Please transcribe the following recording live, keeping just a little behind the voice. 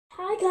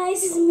Hi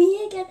guys, it's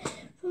me again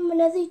from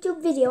another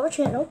YouTube video or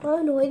channel. I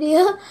have no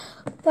idea,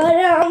 but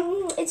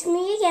it's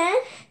me again.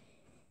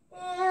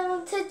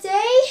 And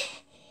today,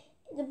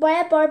 the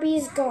Barbie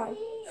is gone.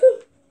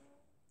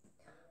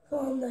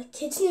 From the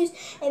kids news,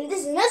 and this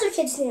is another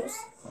kids news.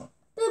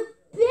 The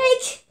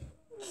big,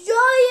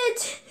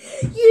 giant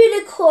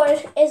unicorn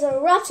is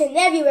erupting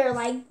everywhere,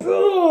 like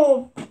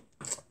boom,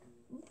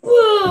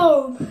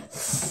 boom,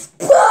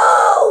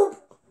 boom.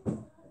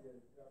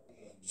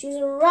 She's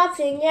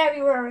erupting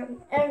everywhere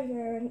and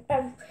everywhere and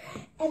everywhere.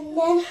 And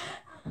then,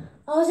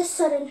 all of a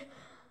sudden,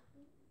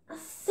 a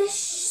fish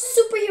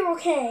superhero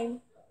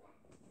came.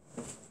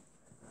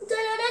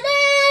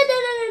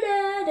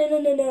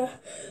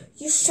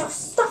 You shall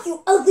stop,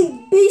 you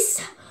ugly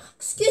beast.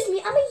 Excuse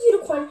me, I'm a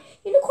unicorn.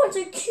 Unicorns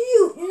are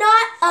cute,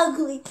 not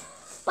ugly.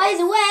 By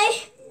the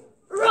way,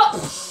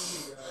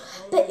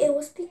 but it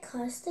was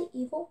because the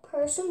evil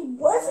person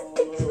wasn't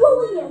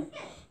controlling him.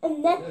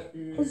 And then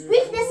his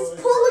weakness is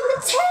pulling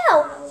the tail.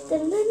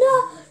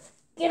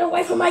 Get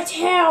away from my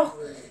tail.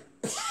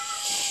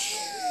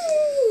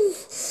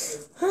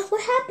 Huh?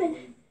 What happened?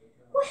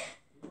 What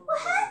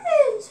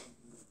happened?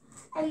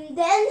 And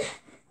then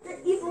the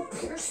evil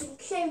person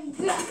came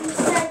back and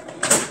said,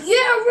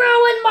 "You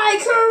ruined my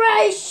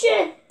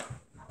creation!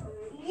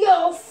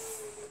 You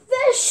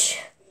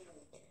fish!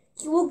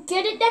 You will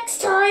get it next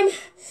time."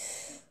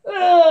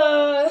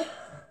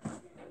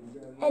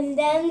 And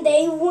then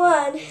they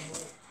won.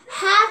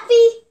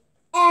 Happy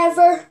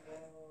ever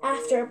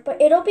after.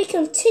 But it'll be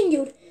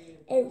continued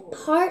in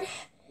part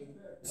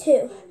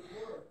 2.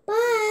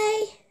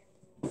 Bye.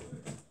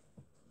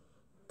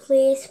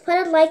 Please put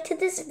a like to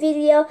this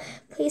video.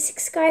 Please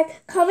subscribe.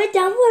 Comment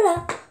down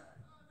below.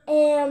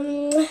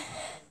 And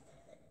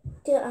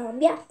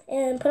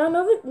and put on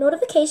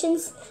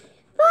notifications.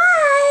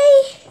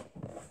 Bye.